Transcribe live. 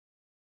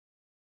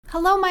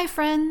Hello, my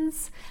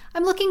friends.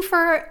 I'm looking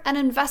for an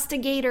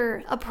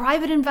investigator, a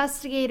private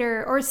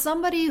investigator, or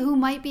somebody who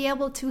might be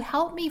able to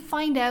help me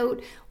find out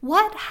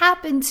what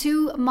happened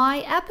to my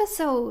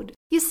episode.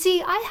 You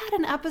see, I had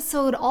an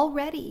episode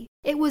already.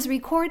 It was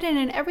recorded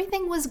and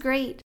everything was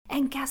great.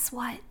 And guess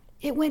what?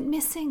 It went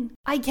missing.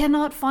 I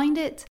cannot find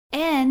it.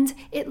 And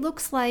it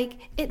looks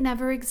like it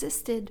never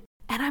existed.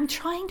 And I'm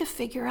trying to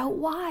figure out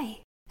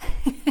why.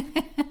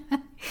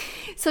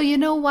 So you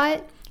know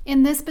what?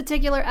 In this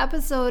particular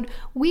episode,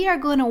 we are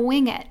going to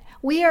wing it.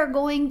 We are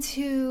going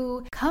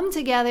to come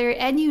together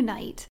and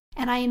unite.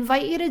 And I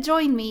invite you to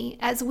join me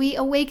as we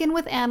awaken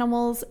with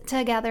animals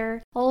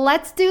together.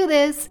 Let's do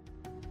this.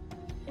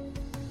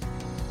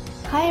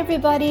 Hi,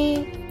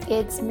 everybody.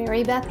 It's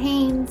Mary Beth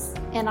Haynes,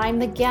 and I'm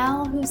the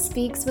gal who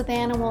speaks with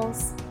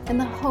animals and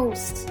the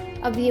host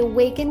of the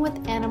Awaken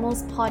with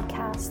Animals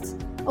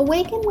podcast.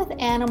 Awaken with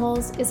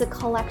Animals is a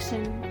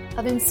collection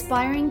of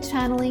inspiring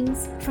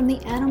channelings from the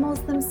animals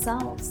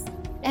themselves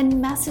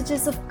and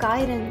messages of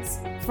guidance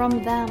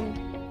from them,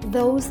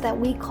 those that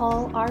we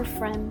call our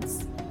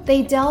friends.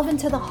 They delve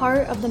into the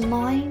heart of the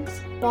mind,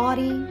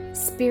 body,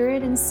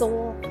 spirit, and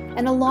soul,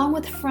 and along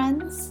with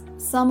friends,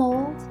 some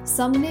old,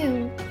 some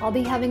new, I'll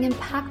be having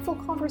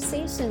impactful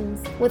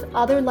conversations with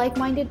other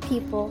like-minded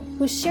people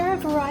who share a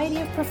variety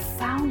of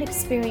profound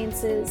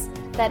experiences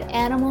that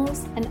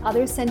animals and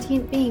other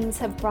sentient beings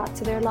have brought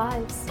to their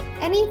lives.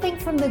 Anything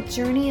from the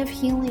journey of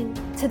healing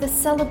to the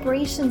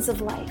celebrations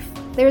of life.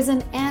 There's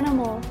an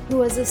animal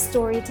who has a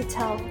story to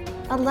tell,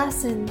 a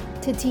lesson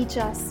to teach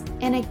us,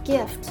 and a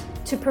gift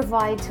to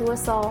provide to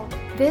us all.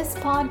 This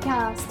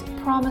podcast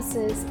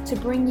promises to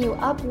bring you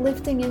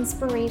uplifting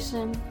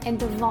inspiration and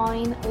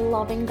divine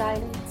loving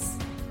guidance.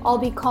 I'll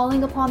be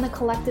calling upon the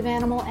collective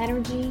animal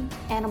energy,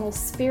 animal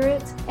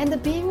spirit, and the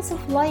beings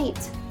of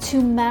light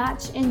to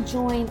match and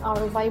join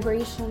our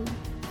vibration.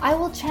 I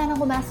will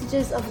channel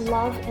messages of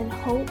love and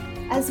hope,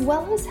 as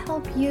well as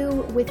help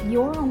you with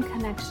your own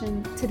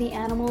connection to the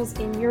animals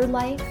in your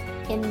life,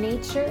 in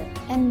nature,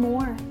 and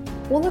more.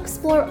 We'll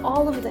explore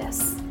all of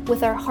this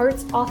with our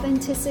heart's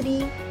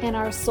authenticity and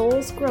our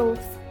soul's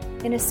growth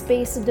in a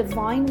space of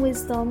divine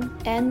wisdom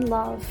and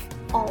love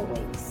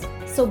always.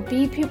 So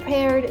be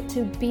prepared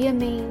to be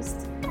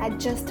amazed at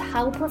just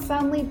how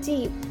profoundly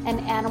deep an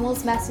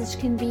animal's message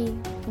can be,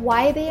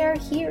 why they are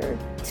here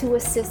to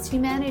assist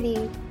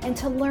humanity, and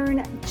to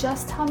learn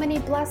just how many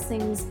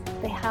blessings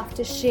they have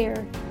to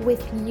share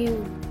with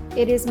you.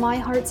 It is my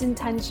heart's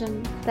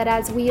intention that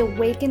as we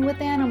awaken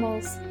with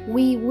animals,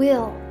 we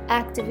will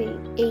activate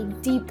a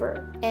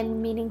deeper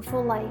and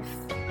meaningful life.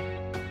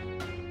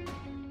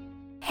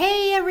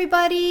 Hey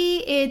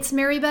everybody, it's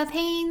Mary Beth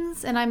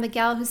Haynes, and I'm the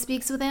gal who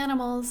speaks with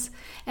animals,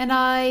 and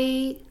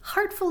I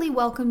heartfully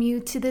welcome you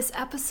to this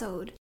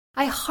episode.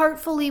 I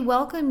heartfully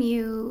welcome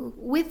you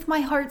with my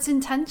heart's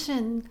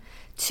intention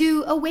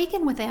to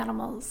awaken with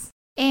animals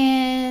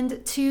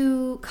and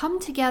to come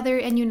together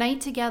and unite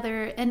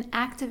together and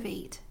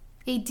activate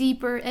a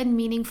deeper and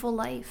meaningful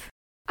life.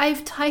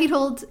 I've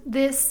titled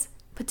this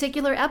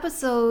particular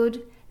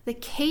episode, The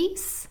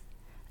Case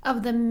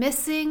of the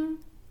Missing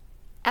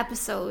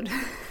Episode.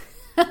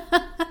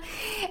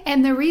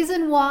 And the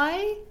reason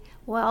why,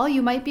 well,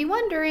 you might be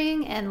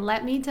wondering, and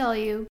let me tell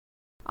you,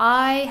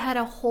 I had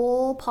a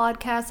whole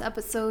podcast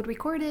episode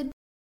recorded.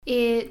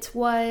 It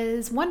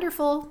was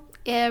wonderful.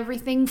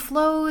 Everything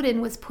flowed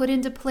and was put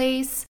into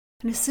place.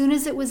 And as soon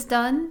as it was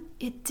done,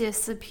 it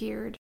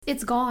disappeared.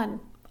 It's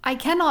gone. I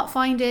cannot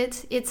find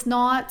it. It's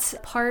not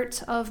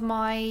part of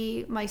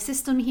my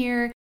system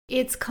here.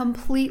 It's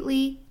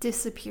completely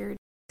disappeared.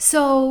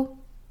 So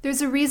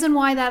there's a reason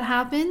why that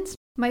happened.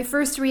 My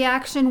first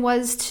reaction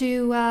was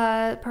to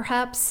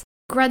perhaps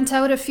grunt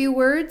out a few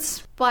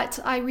words, but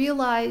I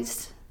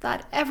realized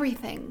that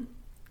everything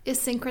is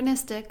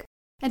synchronistic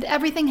and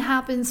everything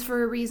happens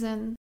for a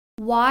reason.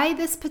 Why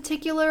this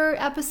particular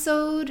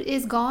episode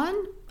is gone?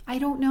 I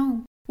don't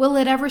know. Will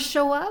it ever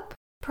show up?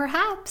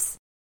 Perhaps.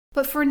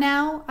 But for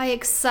now, I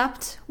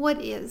accept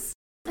what is.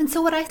 And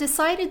so what I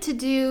decided to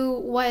do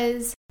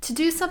was to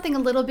do something a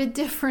little bit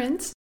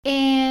different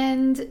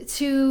and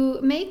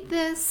to make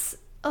this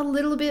a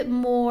little bit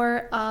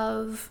more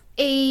of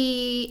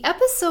a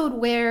episode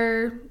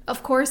where,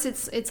 of course,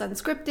 it's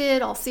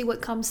unscripted. I'll see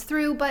what comes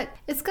through, but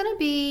it's going to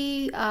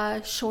be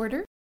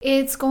shorter.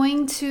 It's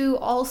going to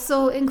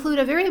also include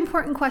a very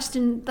important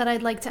question that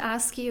I'd like to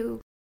ask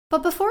you.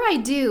 But before I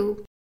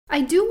do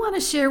want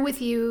to share with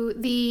you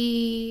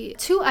the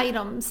 2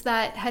 items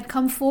that had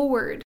come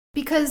forward.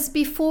 Because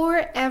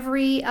before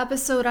every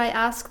episode, I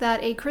ask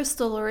that a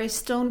crystal or a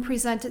stone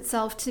present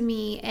itself to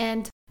me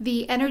and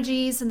the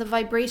energies and the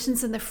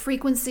vibrations and the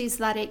frequencies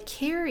that it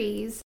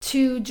carries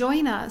to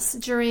join us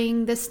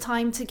during this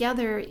time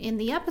together in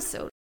the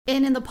episode.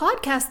 And in the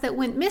podcast that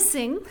went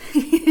missing,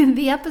 in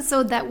the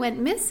episode that went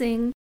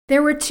missing,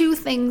 there were 2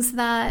 things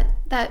that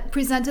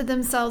presented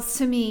themselves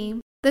to me.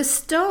 The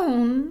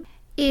stone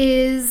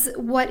is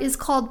what is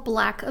called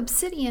black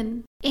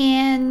obsidian.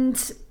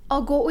 And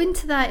I'll go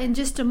into that in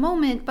just a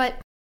moment, but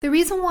The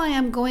reason why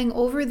I'm going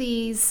over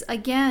these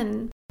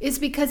again is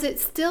because it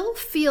still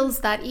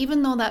feels that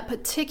even though that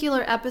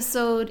particular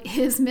episode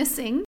is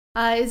missing,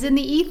 is in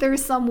the ether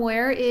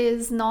somewhere,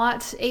 is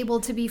not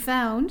able to be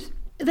found,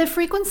 the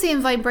frequency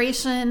and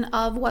vibration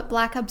of what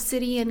Black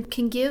Obsidian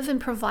can give and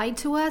provide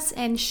to us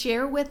and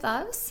share with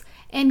us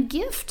and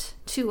gift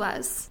to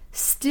us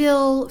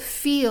still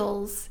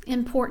feels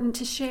important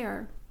to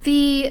share.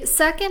 The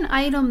second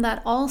item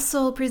that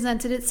also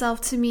presented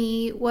itself to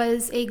me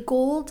was a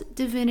gold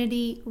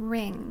divinity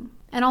ring.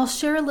 And I'll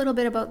share a little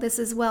bit about this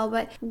as well,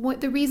 but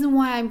the reason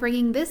why I'm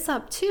bringing this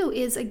up too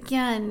is,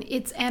 again,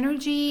 its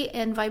energy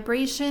and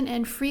vibration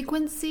and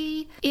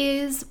frequency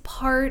is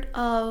part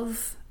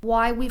of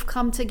why we've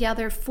come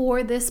together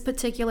for this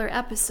particular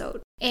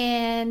episode.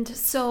 And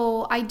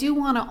so I do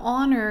want to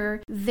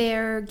honor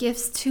their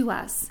gifts to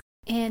us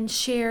and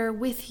share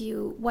with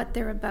you what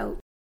they're about.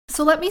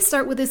 So let me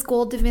start with this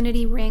gold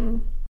divinity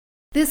ring.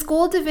 This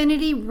gold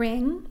divinity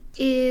ring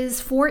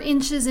is 4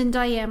 inches in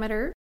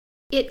diameter.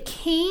 It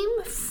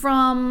came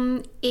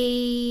from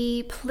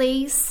a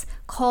place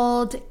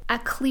called A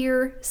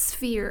Clear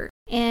Sphere,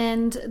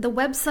 and the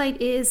website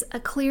is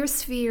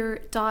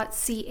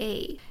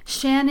aclearsphere.ca.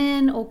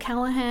 Shannon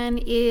O'Callaghan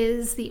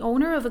is the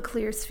owner of A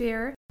Clear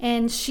Sphere,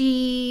 and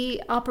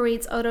she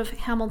operates out of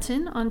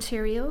Hamilton,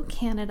 Ontario,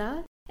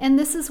 Canada. And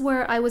this is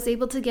where I was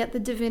able to get the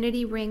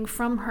divinity ring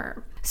from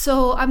her.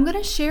 So I'm going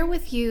to share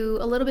with you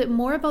a little bit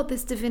more about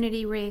this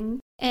divinity ring,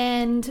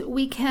 and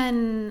we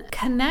can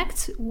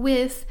connect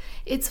with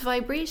its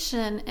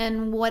vibration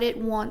and what it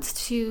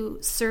wants to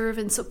serve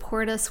and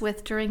support us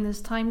with during this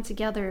time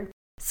together.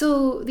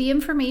 So the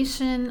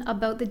information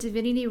about the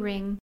divinity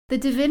ring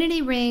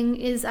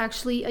is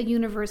actually a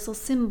universal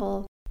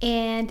symbol,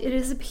 and it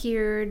has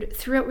appeared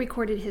throughout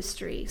recorded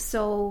history.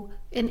 So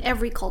in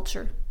every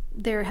culture,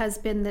 there has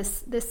been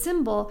this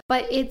symbol,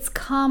 but it's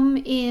come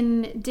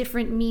in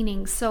different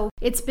meanings. So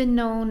it's been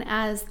known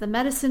as the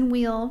medicine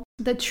wheel,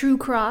 the true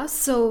cross.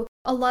 So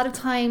a lot of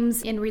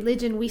times in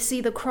religion, we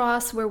see the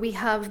cross where we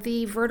have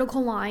the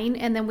vertical line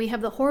and then we have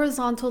the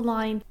horizontal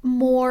line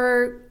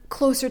more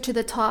closer to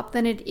the top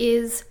than it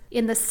is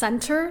in the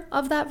center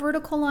of that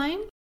vertical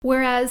line.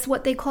 Whereas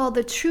what they call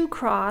the true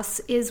cross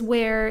is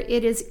where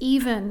it is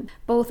even,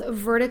 both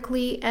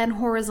vertically and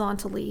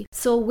horizontally.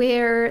 So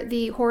where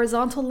the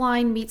horizontal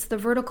line meets the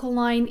vertical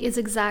line is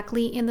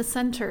exactly in the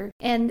center.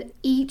 And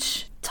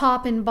each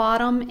top and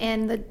bottom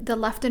and the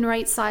left and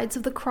right sides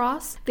of the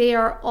cross, they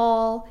are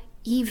all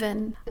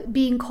even,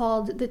 being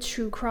called the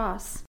true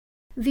cross.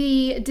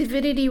 The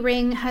divinity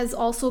ring has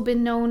also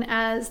been known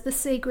as the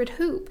sacred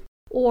hoop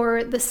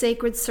or the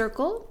sacred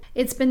circle.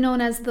 It's been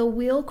known as the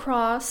wheel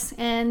cross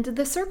and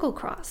the circle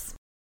cross.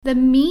 The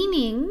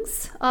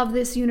meanings of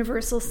this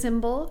universal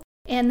symbol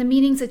and the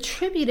meanings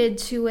attributed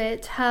to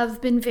it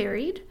have been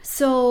varied.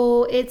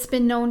 So it's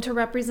been known to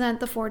represent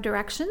the 4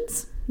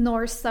 directions,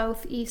 north,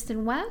 south, east,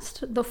 and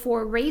west, the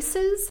 4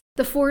 races,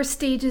 the 4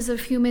 stages of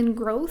human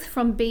growth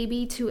from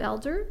baby to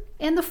elder,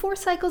 and the 4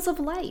 cycles of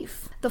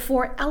life, the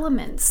 4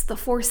 elements, the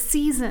 4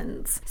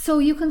 seasons. So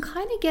you can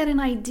kind of get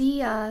an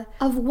idea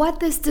of what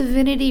this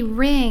divinity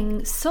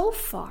ring so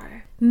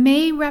far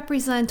may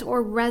represent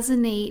or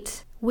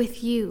resonate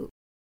with you.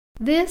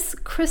 This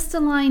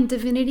crystalline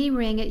divinity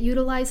ring, it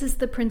utilizes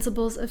the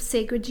principles of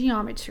sacred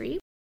geometry,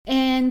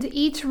 and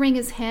each ring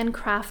is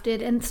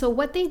handcrafted. And so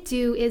what they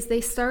do is they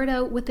start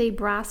out with a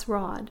brass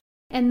rod,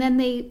 and then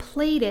they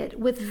plate it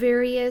with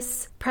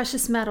various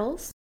precious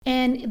metals.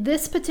 And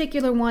this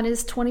particular one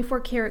is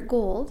 24 karat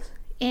gold,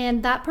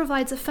 and that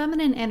provides a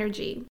feminine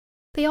energy.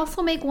 They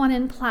also make one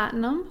in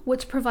platinum,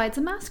 which provides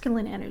a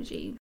masculine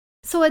energy.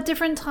 So at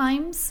different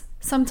times,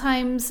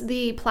 sometimes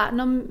the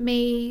platinum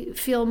may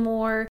feel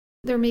more,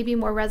 there may be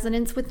more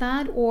resonance with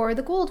that, or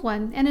the gold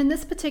one. And in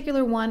this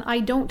particular one,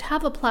 I don't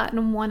have a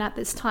platinum one at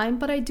this time,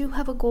 but I do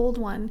have a gold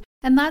one.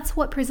 And that's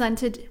what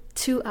presented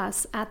to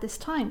us at this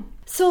time.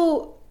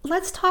 So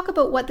let's talk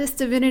about what this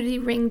divinity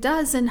ring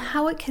does and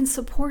how it can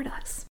support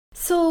us.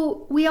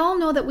 So we all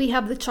know that we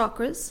have the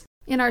chakras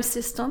in our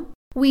system.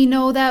 We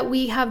know that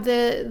we have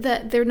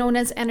they're known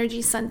as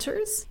energy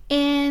centers,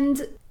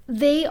 and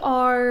they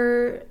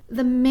are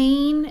the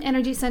main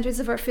energy centers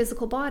of our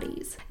physical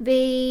bodies.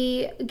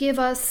 They give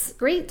us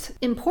great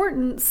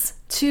importance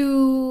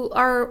to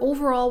our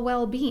overall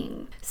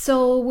well-being.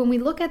 So when we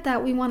look at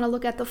that, we want to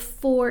look at the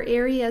 4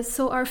 areas.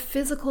 So our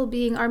physical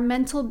being, our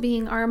mental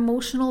being, our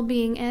emotional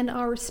being, and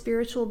our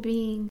spiritual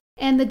being.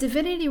 And the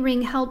divinity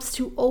ring helps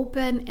to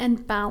open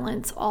and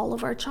balance all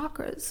of our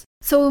chakras.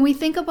 So when we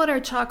think about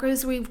our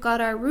chakras, we've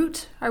got our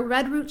root, our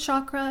red root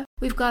chakra,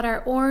 we've got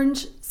our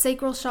orange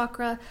sacral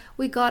chakra,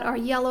 we got our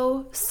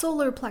yellow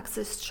solar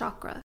plexus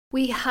chakra,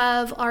 we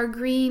have our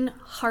green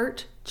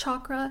heart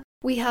chakra,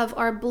 we have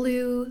our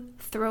blue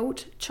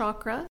throat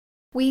chakra,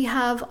 we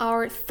have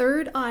our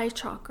third eye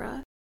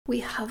chakra, we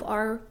have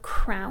our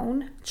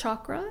crown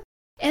chakra,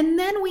 and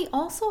then we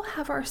also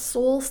have our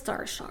soul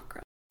star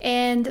chakra.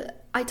 And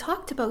I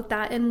talked about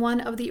that in one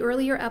of the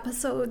earlier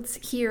episodes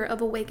here of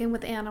Awaken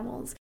with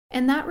Animals.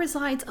 And that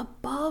resides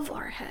above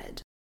our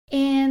head.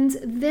 And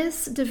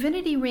this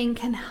divinity ring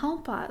can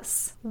help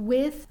us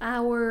with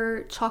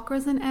our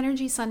chakras and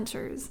energy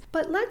centers.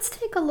 But let's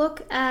take a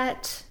look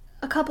at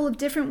a couple of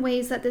different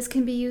ways that this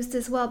can be used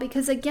as well,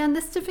 because again,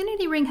 this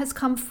divinity ring has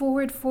come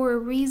forward for a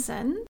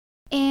reason.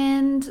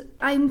 And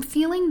I'm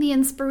feeling the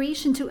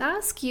inspiration to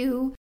ask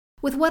you,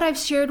 with what I've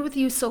shared with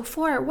you so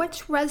far,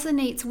 what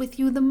resonates with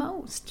you the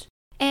most?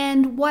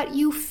 And what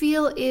you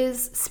feel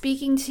is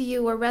speaking to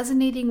you or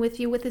resonating with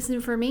you with this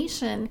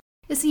information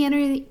is the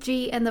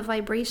energy and the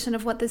vibration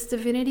of what this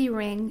divinity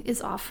ring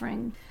is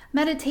offering.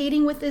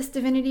 Meditating with this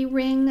divinity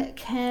ring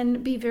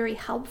can be very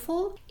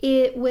helpful.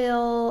 It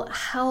will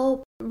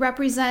help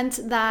represent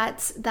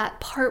that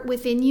part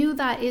within you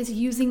that is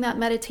using that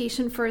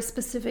meditation for a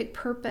specific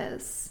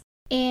purpose.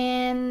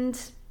 And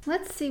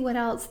let's see what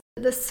else.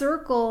 The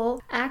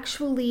circle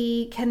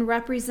actually can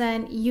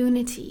represent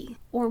unity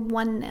or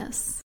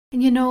oneness.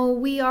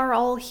 And we are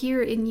all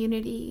here in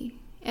unity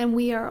and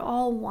we are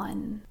all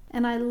one.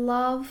 And I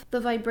love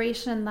the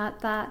vibration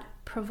that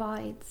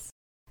provides.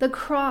 The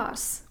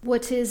cross,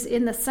 which is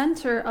in the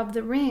center of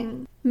the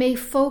ring, may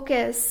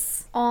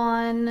focus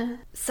on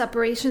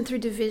separation through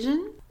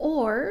division,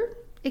 or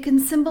it can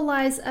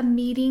symbolize a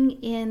meeting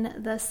in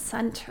the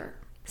center.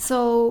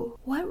 So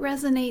what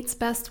resonates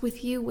best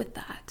with you with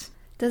that?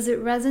 Does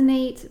it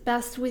resonate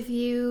best with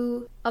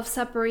you of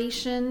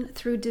separation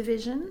through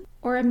division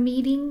or a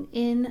meeting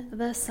in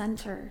the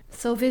center?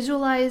 So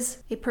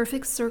visualize a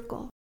perfect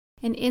circle.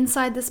 And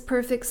inside this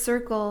perfect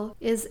circle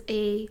is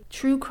a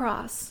true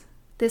cross.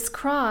 This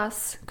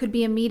cross could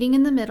be a meeting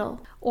in the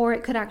middle, or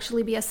it could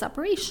actually be a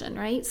separation,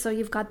 right? So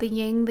you've got the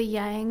yin, the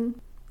yang,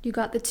 you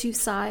got the two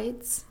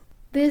sides.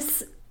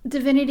 This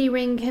divinity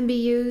ring can be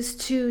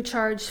used to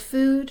charge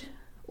food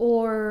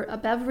or a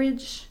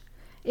beverage.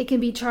 It can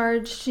be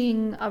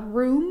charging a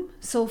room.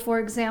 So for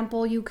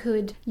example, you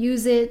could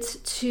use it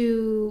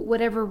to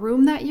whatever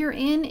room that you're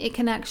in. It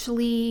can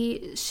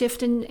actually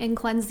shift and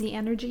cleanse the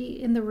energy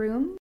in the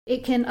room.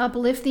 It can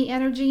uplift the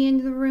energy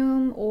in the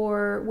room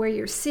or where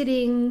you're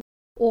sitting,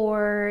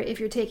 or if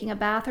you're taking a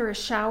bath or a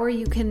shower,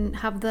 you can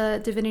have the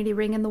divinity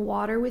ring in the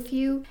water with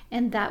you,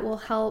 and that will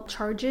help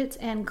charge it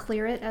and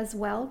clear it as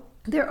well.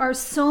 There are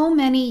so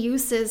many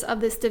uses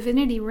of this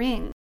divinity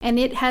ring, and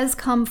it has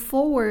come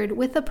forward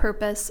with a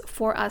purpose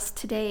for us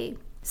today.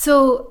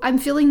 So I'm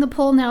feeling the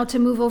pull now to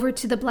move over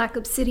to the black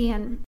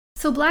obsidian.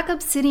 So black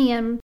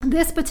obsidian,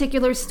 this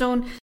particular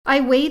stone,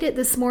 I weighed it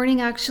this morning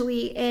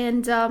actually,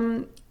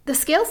 and the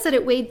scale said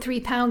it weighed 3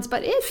 pounds,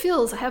 but it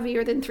feels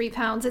heavier than 3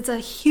 pounds. It's a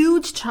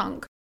huge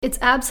chunk. It's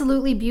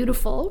absolutely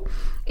beautiful.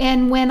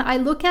 And when I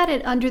look at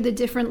it under the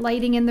different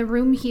lighting in the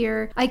room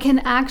here, I can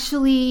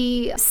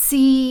actually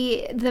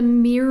see the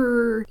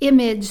mirror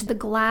image, the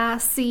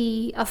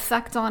glassy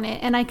effect on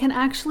it. And I can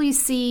actually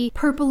see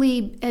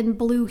purpley and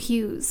blue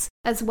hues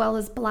as well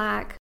as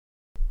black.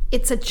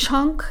 It's a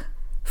chunk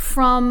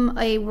from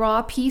a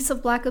raw piece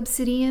of black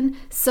obsidian.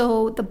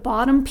 So the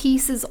bottom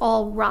piece is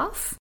all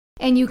rough.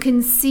 And you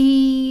can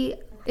see,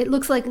 it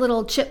looks like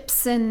little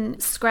chips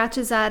and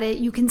scratches at it.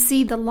 You can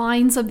see the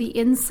lines of the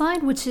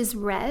inside, which is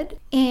red.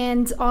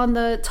 And on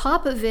the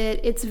top of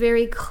it, it's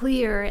very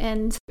clear.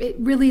 And it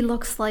really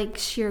looks like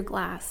sheer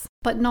glass,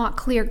 but not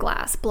clear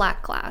glass,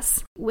 black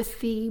glass with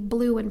the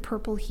blue and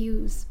purple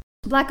hues.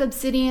 Black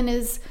obsidian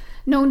is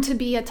known to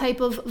be a type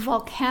of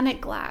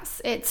volcanic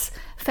glass. It's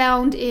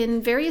found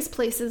in various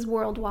places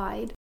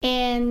worldwide.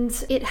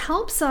 And it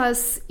helps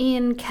us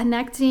in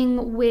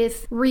connecting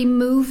with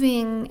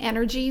removing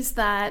energies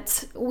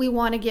that we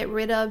want to get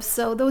rid of.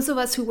 So those of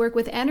us who work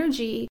with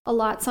energy a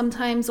lot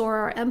sometimes, or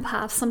are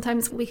empaths,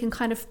 sometimes we can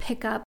kind of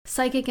pick up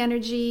psychic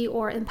energy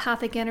or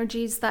empathic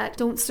energies that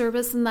don't serve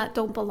us and that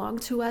don't belong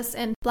to us.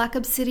 And black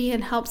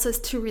obsidian helps us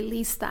to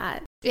release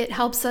that. It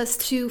helps us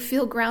to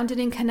feel grounded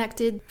and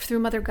connected through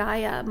Mother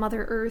Gaia,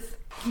 Mother Earth.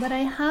 But I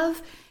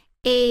have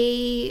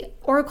a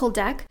oracle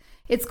deck.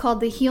 It's called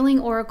the Healing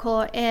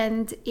Oracle,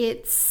 and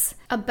it's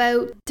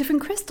about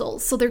different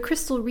crystals. So they're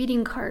crystal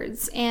reading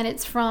cards, and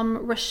it's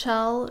from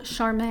Rachel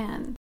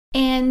Sharman.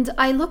 And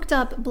I looked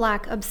up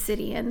black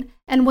obsidian,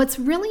 and what's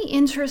really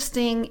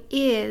interesting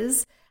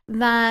is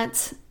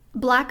that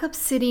black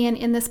obsidian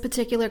in this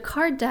particular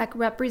card deck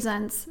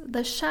represents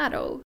the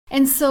shadow.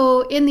 And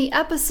so in the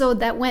episode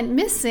that went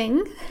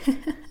missing,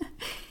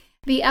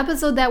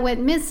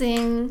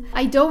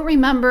 I don't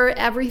remember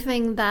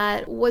everything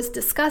that was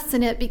discussed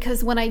in it,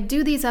 because when I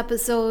do these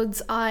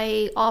episodes,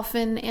 I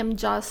often am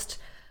just,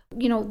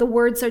 the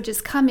words are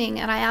just coming,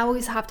 and I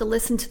always have to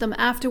listen to them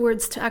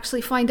afterwards to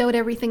actually find out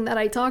everything that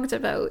I talked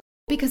about,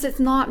 because it's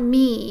not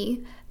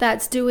me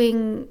that's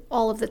doing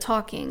all of the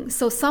talking.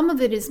 So some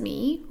of it is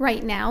me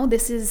right now.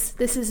 This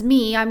is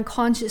me. I'm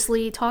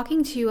consciously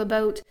talking to you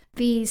about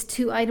these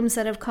 2 items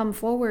that have come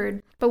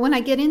forward. But when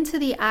I get into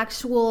the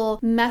actual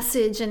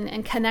message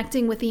and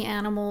connecting with the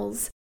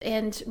animals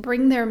and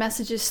bring their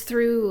messages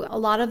through, a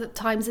lot of the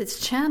times it's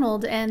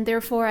channeled, and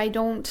therefore I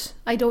don't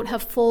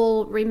have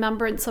full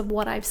remembrance of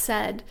what I've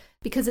said.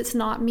 because it's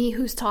not me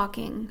who's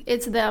talking.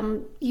 It's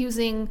them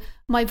using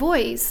my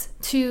voice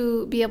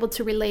to be able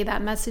to relay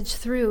that message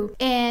through.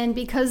 And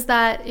because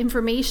that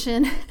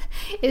information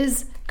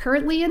is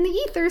currently in the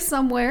ether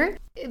somewhere,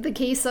 in the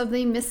case of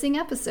the missing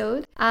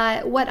episode,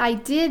 what I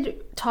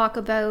did talk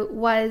about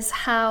was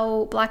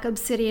how Black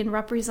Obsidian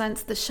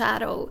represents the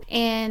shadow.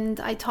 And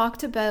I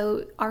talked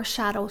about our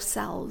shadow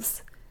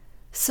selves.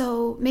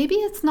 So maybe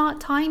it's not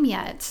time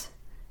yet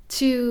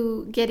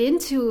to get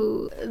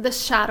into the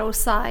shadow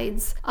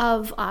sides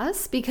of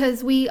us,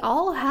 because we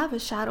all have a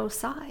shadow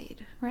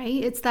side,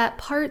 right? It's that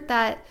part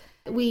that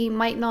we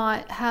might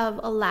not have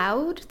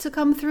allowed to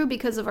come through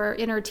because of our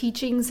inner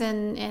teachings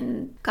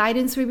and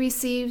guidance we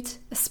received,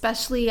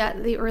 especially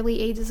at the early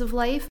ages of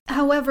life.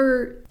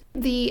 However,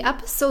 the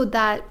episode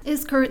that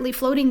is currently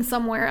floating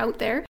somewhere out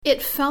there,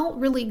 it felt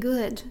really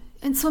good.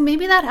 And so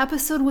maybe that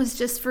episode was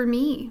just for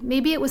me.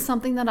 Maybe it was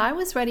something that I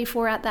was ready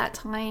for at that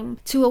time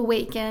to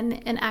awaken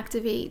and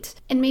activate.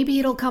 And maybe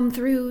it'll come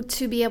through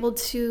to be able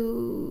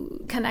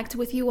to connect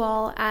with you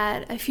all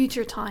at a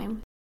future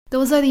time.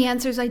 Those are the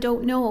answers I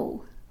don't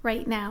know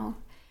right now.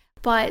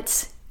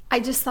 But I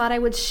just thought I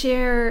would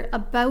share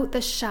about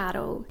the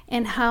shadow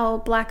and how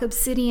Black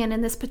Obsidian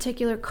in this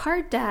particular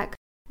card deck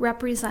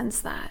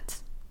represents that.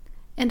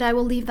 And I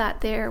will leave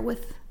that there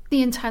with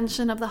the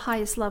intention of the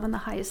highest love and the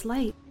highest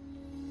light.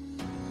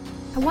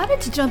 I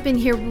wanted to jump in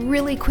here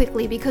really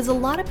quickly because a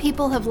lot of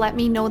people have let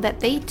me know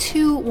that they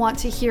too want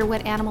to hear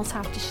what animals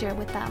have to share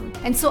with them.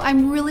 And so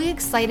I'm really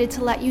excited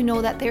to let you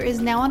know that there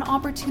is now an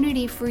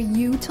opportunity for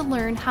you to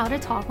learn how to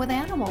talk with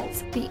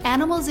animals. The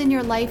animals in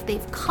your life,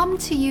 they've come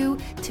to you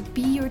to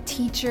be your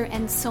teacher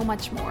and so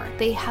much more.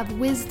 They have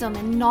wisdom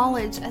and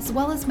knowledge as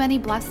well as many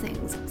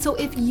blessings. So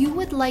if you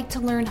would like to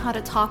learn how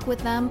to talk with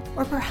them,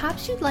 or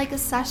perhaps you'd like a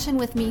session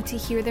with me to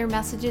hear their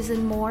messages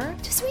and more,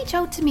 just reach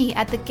out to me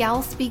at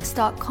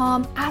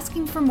thegalspeaks.com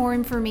asking for more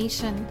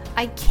information.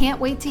 I can't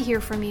wait to hear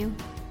from you.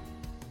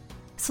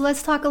 So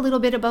let's talk a little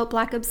bit about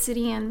Black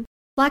Obsidian.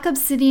 Black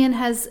Obsidian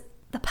has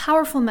the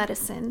powerful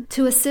medicine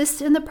to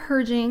assist in the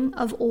purging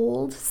of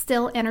old,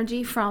 still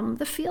energy from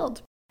the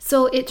field.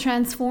 So it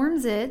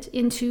transforms it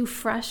into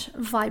fresh,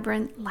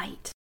 vibrant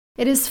light.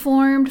 It is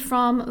formed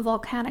from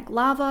volcanic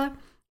lava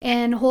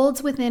and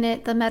holds within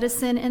it the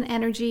medicine and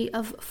energy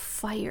of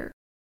fire,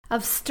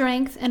 of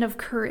strength, and of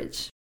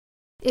courage.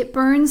 It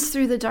burns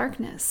through the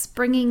darkness,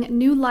 bringing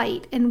new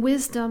light and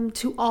wisdom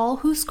to all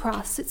who's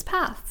crossed its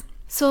path.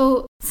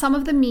 So some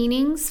of the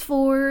meanings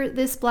for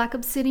this Black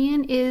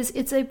Obsidian is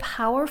it's a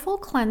powerful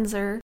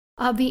cleanser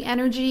of the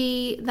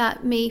energy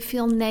that may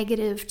feel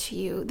negative to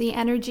you, the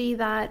energy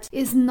that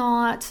is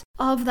not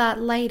of that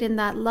light and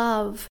that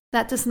love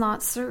that does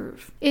not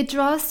serve. It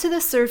draws to the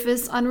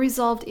surface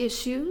unresolved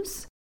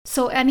issues.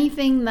 So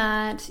anything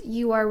that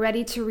you are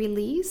ready to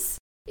release,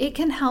 it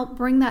can help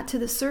bring that to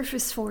the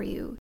surface for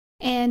you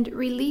and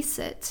release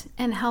it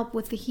and help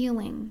with the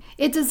healing.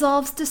 It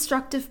dissolves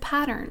destructive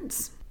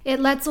patterns. It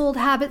lets old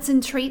habits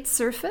and traits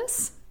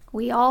surface.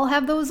 We all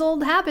have those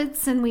old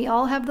habits and we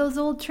all have those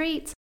old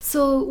traits.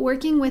 So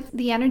working with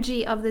the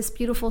energy of this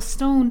beautiful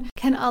stone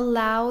can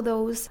allow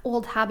those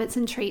old habits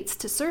and traits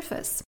to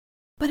surface.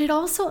 But it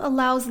also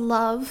allows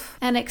love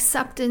and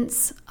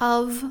acceptance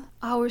of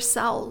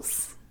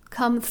ourselves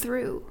come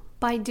through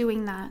by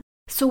doing that.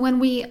 So when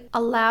we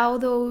allow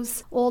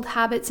those old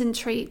habits and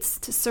traits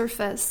to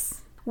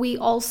surface, we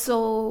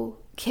also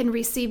can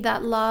receive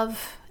that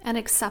love and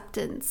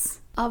acceptance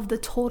of the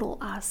total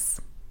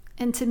us.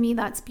 And to me,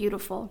 that's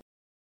beautiful.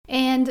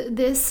 And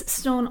this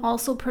stone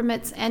also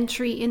permits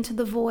entry into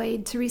the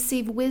void to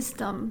receive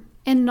wisdom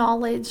and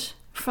knowledge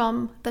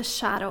from the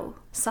shadow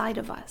side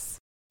of us.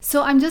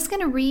 So I'm just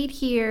going to read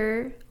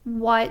here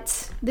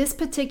what this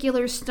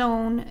particular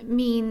stone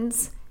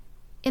means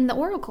in the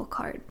oracle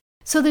card.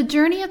 So the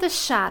journey of the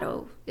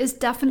shadow is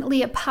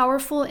definitely a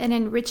powerful and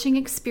enriching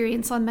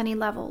experience on many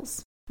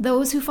levels.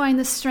 Those who find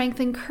the strength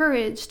and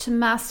courage to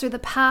master the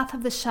path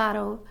of the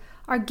shadow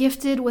are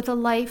gifted with a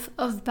life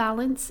of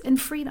balance and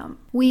freedom.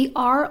 We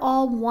are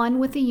all one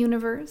with the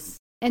universe,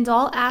 and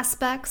all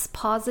aspects,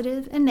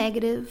 positive and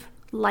negative,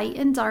 light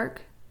and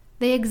dark,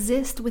 they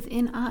exist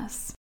within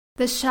us.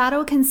 The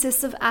shadow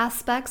consists of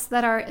aspects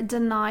that are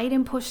denied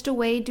and pushed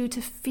away due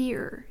to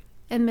fear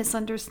and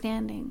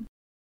misunderstanding.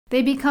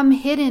 They become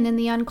hidden in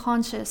the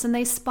unconscious and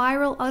they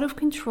spiral out of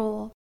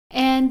control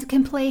and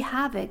can play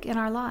havoc in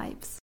our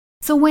lives.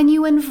 So when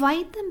you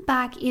invite them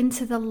back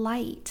into the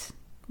light,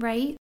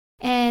 right,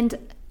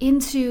 and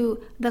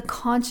into the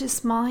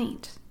conscious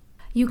mind,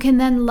 you can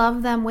then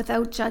love them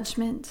without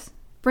judgment,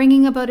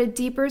 bringing about a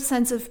deeper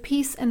sense of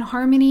peace and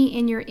harmony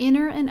in your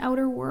inner and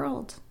outer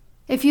world.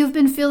 If you've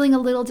been feeling a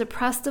little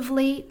depressed of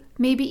late,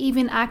 maybe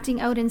even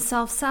acting out in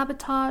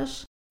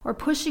self-sabotage or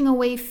pushing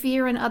away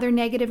fear and other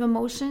negative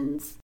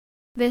emotions,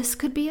 this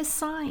could be a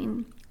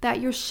sign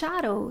that your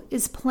shadow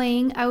is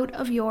playing out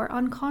of your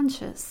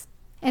unconscious.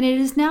 And it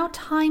is now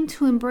time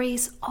to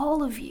embrace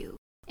all of you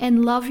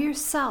and love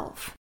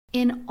yourself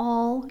in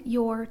all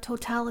your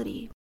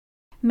totality.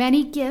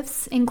 Many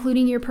gifts,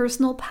 including your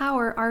personal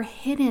power, are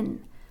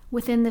hidden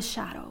within the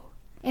shadow.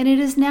 and it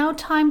is now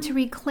time to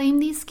reclaim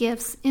these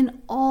gifts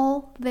in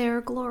all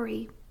their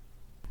glory.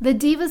 The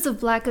Divas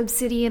of Black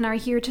Obsidian are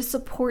here to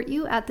support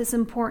you at this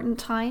important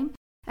time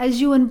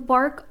as you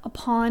embark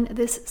upon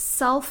this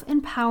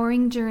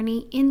self-empowering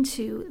journey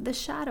into the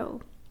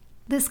shadow.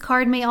 This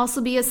card may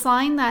also be a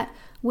sign that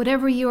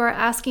whatever you are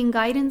asking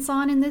guidance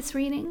on in this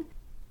reading,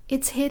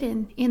 it's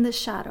hidden in the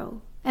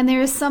shadow, and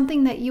there is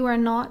something that you are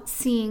not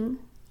seeing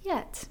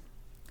yet.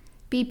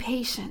 Be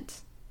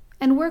patient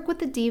and work with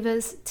the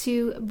Divas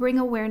to bring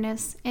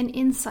awareness and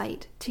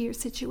insight to your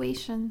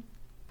situation.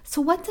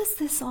 So what does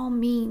this all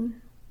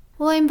mean?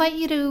 Well, I invite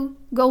you to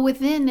go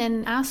within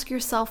and ask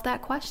yourself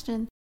that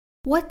question.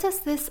 What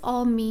does this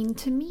all mean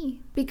to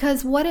me?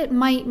 Because what it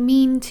might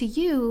mean to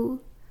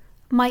you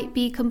might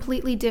be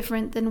completely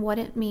different than what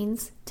it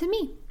means to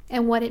me.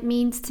 And what it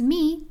means to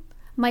me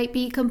might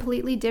be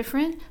completely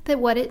different than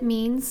what it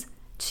means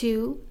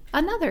to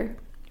another,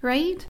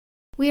 right?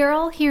 We are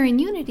all here in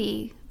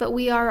unity, but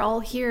we are all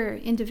here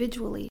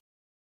individually.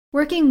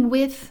 Working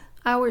with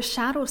our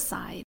shadow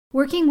side,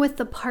 working with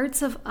the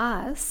parts of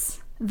us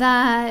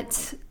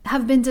that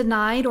have been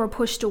denied or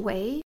pushed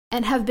away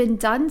and have been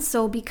done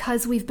so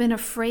because we've been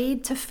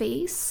afraid to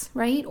face,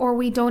 right? Or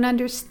we don't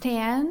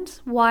understand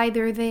why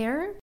they're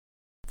there.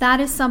 That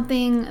is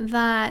something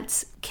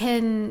that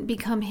can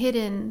become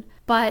hidden,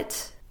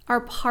 but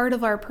are part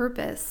of our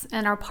purpose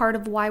and are part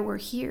of why we're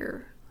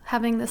here,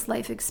 having this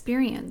life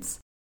experience.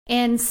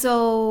 And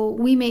so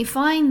we may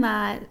find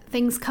that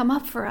things come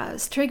up for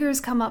us, triggers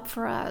come up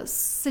for us,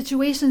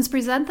 situations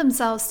present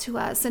themselves to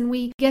us, and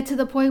we get to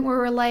the point where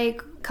we're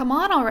like, come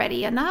on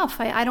already, enough.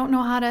 I don't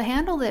know how to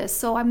handle this,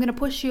 so I'm going to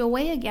push you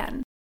away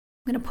again.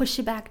 I'm going to push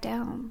you back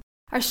down.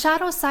 Our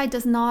shadow side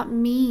does not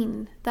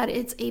mean that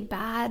it's a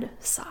bad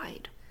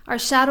side. Our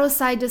shadow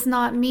side does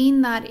not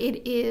mean that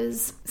it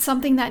is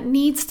something that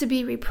needs to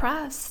be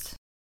repressed.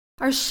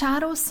 Our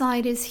shadow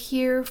side is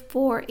here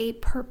for a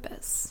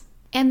purpose.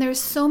 And there's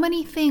so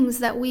many things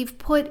that we've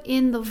put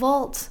in the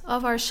vault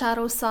of our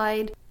shadow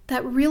side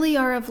that really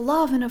are of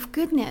love and of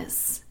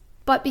goodness.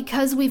 But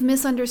because we've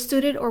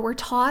misunderstood it or were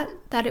taught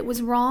that it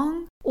was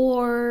wrong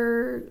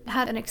or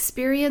had an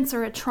experience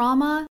or a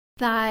trauma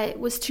that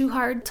was too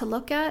hard to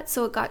look at,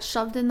 so it got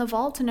shoved in the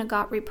vault and it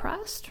got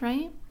repressed,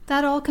 right?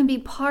 That all can be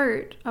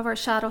part of our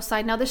shadow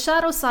side. Now, the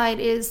shadow side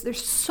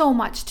there's so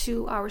much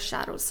to our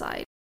shadow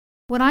side.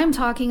 What I'm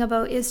talking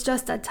about is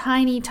just a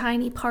tiny,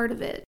 tiny part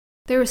of it.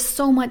 There is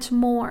so much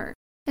more,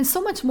 and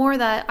so much more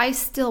that I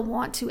still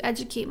want to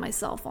educate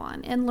myself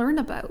on and learn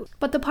about.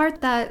 But the part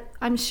that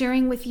I'm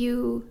sharing with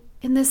you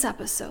in this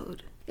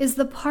episode is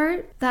the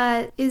part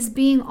that is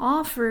being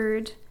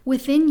offered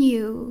within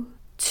you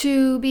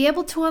to be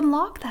able to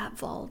unlock that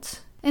vault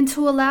and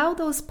to allow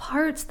those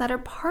parts that are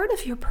part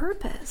of your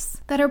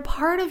purpose, that are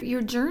part of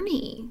your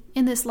journey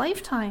in this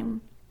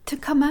lifetime, to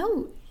come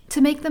out,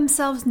 to make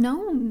themselves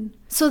known,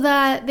 so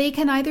that they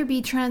can either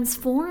be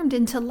transformed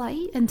into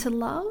light and to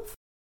love,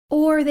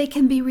 or they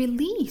can be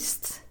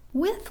released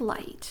with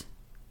light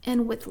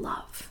and with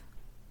love.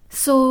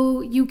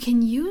 So you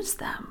can use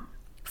them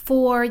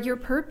for your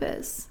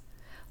purpose,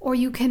 or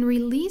you can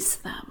release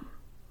them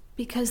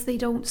because they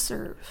don't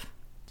serve.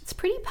 It's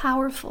pretty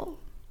powerful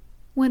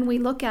when we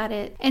look at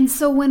it. And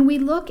so when we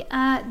look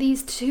at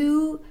these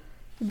two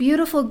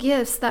beautiful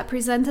gifts that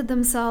presented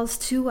themselves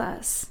to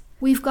us,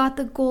 we've got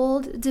the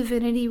gold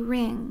divinity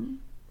ring,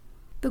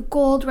 the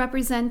gold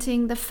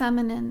representing the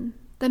feminine,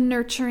 the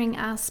nurturing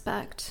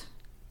aspect,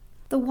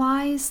 the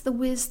wise, the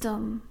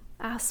wisdom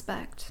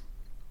aspect.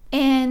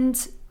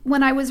 And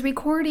when I was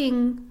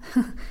recording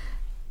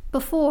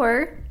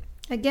before,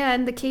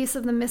 again, the case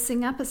of the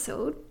missing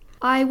episode,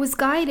 I was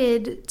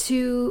guided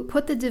to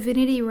put the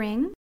divinity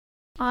ring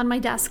on my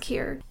desk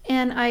here.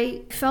 And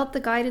I felt the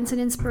guidance and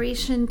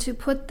inspiration to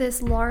put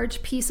this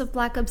large piece of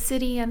black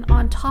obsidian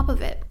on top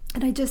of it.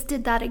 And I just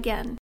did that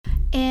again.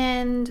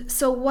 And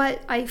so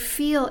what I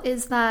feel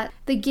is that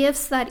the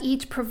gifts that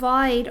each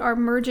provide are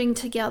merging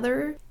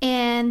together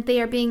and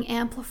they are being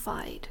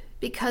amplified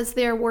because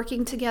they are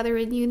working together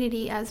in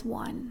unity as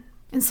one.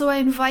 And so I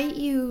invite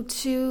you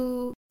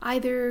to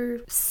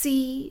either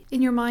see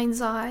in your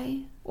mind's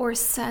eye or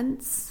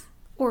sense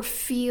or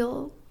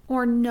feel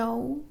or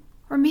know,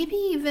 or maybe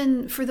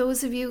even for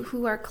those of you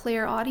who are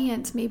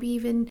clairaudient, maybe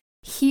even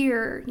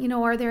hear,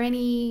 are there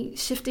any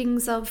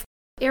shiftings of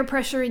air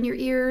pressure in your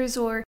ears,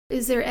 or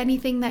is there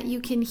anything that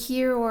you can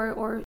hear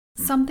or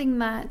something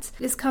that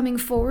is coming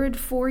forward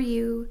for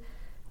you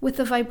with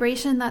the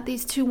vibration that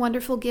these two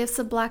wonderful gifts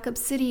of black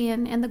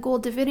obsidian and the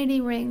gold divinity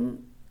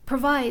ring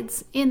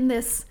provides in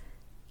this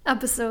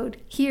episode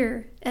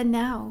here and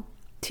now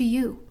to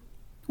you?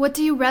 What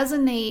do you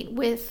resonate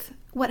with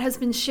what has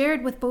been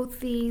shared with both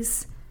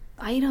these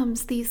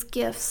items, these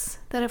gifts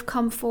that have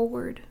come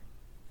forward?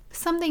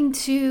 Something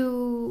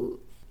to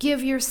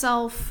give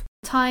yourself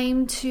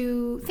time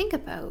to think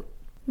about.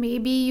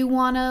 Maybe you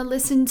want to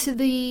listen to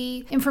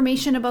the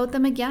information about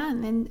them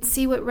again and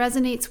see what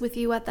resonates with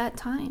you at that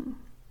time.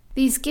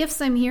 These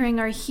gifts I'm hearing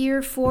are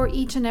here for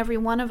each and every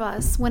one of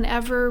us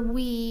whenever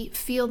we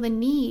feel the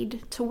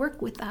need to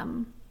work with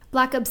them.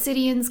 Black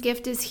Obsidian's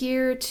gift is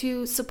here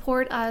to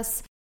support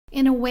us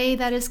in a way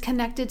that is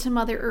connected to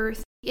Mother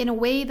Earth, in a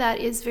way that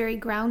is very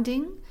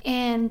grounding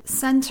and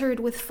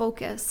centered with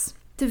focus.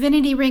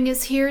 Divinity Ring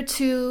is here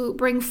to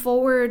bring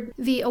forward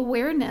the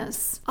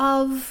awareness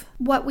of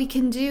what we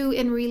can do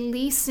in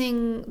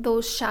releasing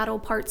those shadow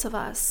parts of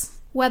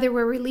us, whether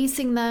we're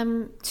releasing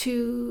them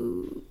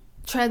to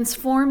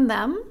transform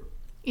them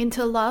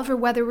into love or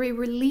whether we're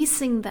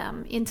releasing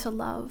them into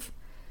love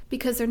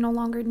because they're no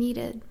longer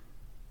needed.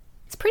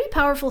 It's pretty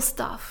powerful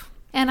stuff.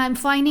 And I'm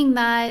finding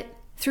that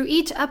through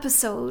each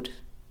episode,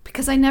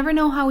 because I never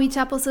know how each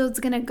episode's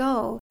going to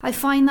go, I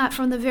find that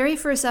from the very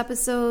first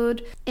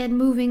episode and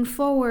moving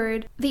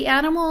forward, the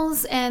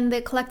animals and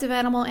the collective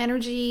animal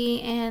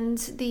energy and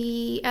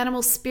the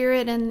animal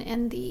spirit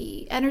and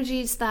the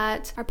energies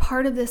that are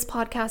part of this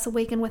podcast,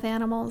 Awaken with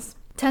Animals,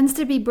 tends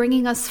to be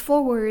bringing us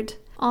forward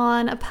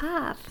on a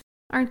path,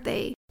 aren't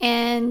they?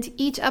 And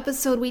each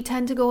episode we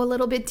tend to go a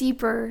little bit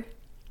deeper,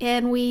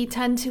 and we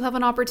tend to have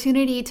an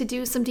opportunity to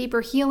do some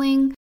deeper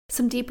healing,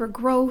 some deeper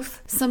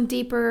growth, some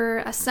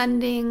deeper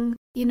ascending.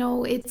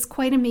 It's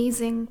quite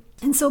amazing.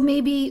 And so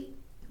maybe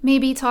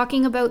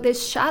talking about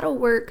this shadow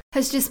work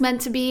has just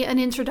meant to be an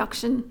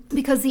introduction,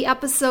 because the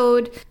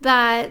episode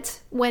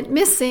that went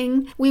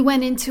missing, we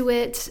went into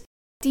it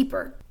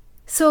deeper.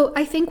 So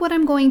I think what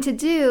I'm going to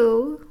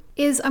do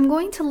is I'm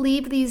going to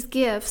leave these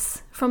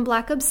gifts from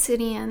Black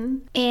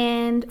Obsidian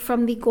and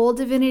from the Gold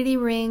Divinity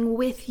Ring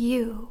with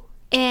you.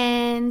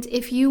 And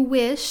if you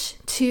wish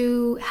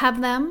to have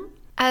them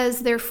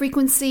as their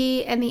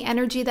frequency and the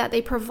energy that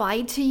they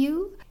provide to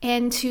you,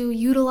 and to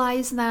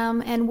utilize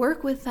them and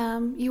work with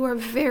them, you are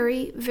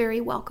very, very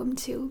welcome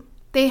to.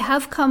 They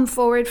have come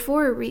forward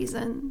for a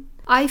reason.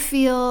 I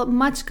feel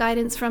much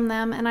guidance from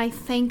them, and I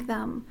thank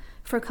them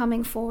for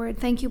coming forward.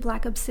 Thank you,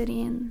 Black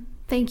Obsidian.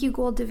 Thank you,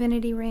 Gold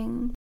Divinity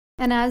Ring.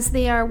 And as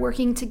they are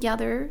working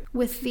together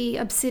with the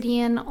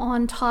obsidian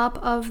on top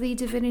of the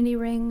Divinity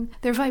Ring,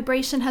 their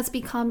vibration has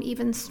become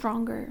even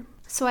stronger.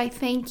 So I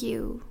thank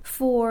you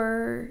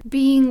for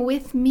being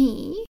with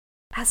me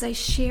as I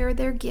share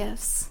their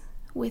gifts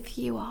with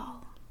you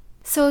all.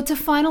 So to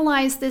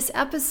finalize this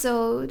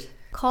episode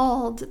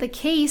called The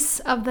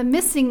Case of the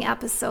Missing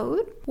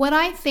Episode, what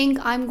I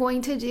think I'm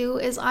going to do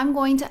is I'm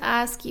going to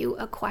ask you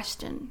a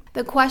question.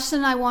 The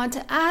question I want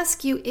to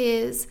ask you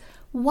is,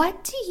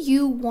 what do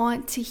you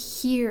want to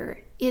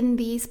hear in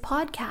these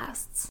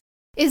podcasts?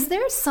 Is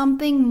there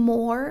something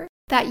more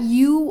that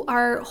you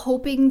are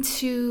hoping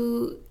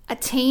to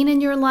attain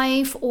in your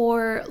life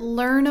or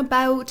learn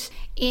about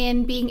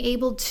in being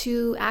able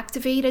to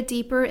activate a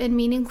deeper and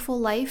meaningful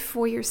life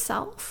for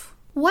yourself?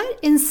 What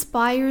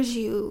inspires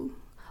you?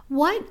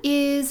 What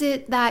is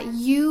it that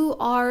you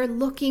are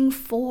looking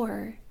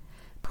for?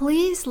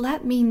 Please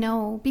let me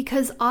know,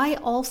 because I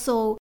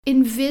also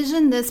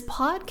envision this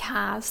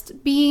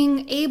podcast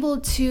being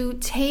able to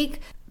take,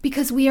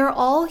 because we are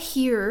all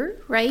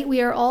here, right?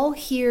 We are all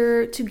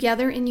here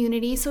together in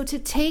unity. So to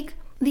take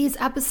these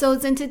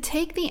episodes and to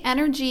take the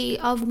energy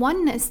of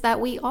oneness that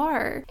we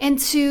are and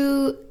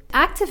to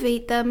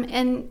activate them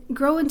and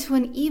grow into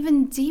an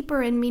even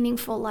deeper and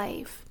meaningful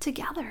life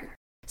together.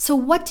 So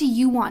what do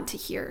you want to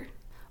hear?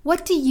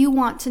 What do you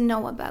want to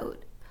know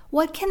about?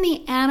 What can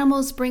the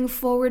animals bring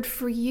forward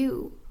for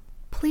you?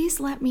 Please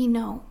let me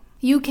know.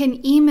 You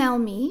can email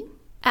me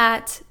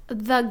at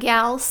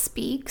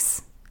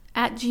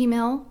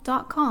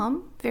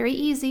thegalspeaks@gmail.com. Very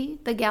easy,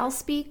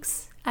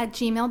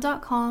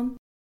 thegalspeaks@gmail.com.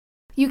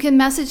 You can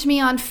message me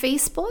on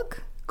Facebook.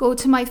 Go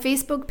to my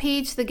Facebook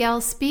page, The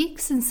Gal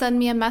Speaks, and send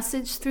me a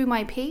message through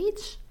my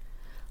page.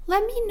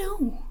 Let me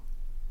know.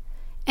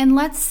 And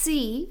let's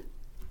see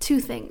two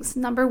things.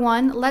 Number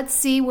one, let's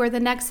see where the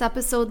next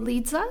episode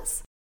leads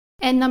us.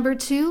 And number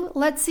two,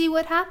 let's see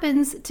what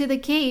happens to the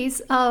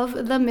case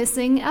of the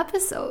missing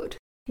episode.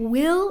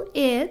 Will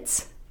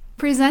it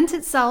present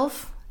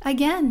itself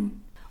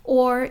again?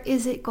 Or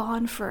is it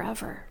gone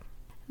forever?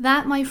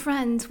 That, my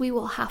friends, we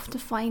will have to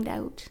find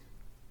out.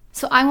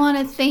 So I want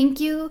to thank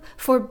you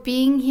for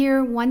being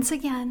here once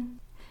again.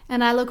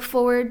 And I look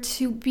forward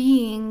to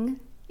being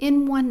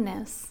in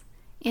oneness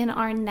in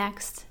our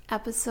next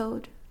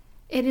episode.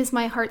 It is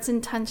my heart's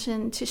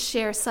intention to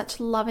share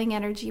such loving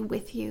energy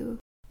with you.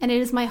 And it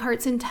is my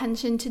heart's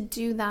intention to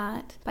do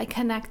that by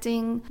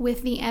connecting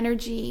with the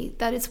energy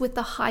that is with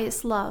the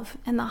highest love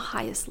and the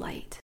highest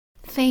light.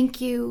 Thank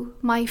you,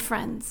 my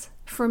friends,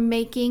 for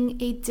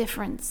making a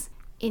difference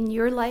in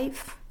your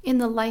life, in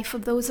the life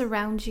of those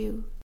around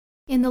you,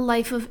 in the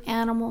life of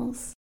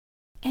animals,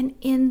 and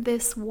in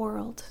this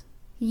world.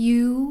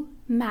 You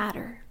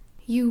matter.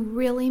 You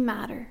really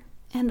matter.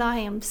 And I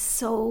am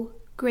so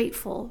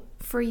grateful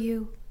for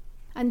you.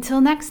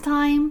 Until next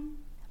time,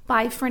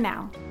 bye for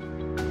now.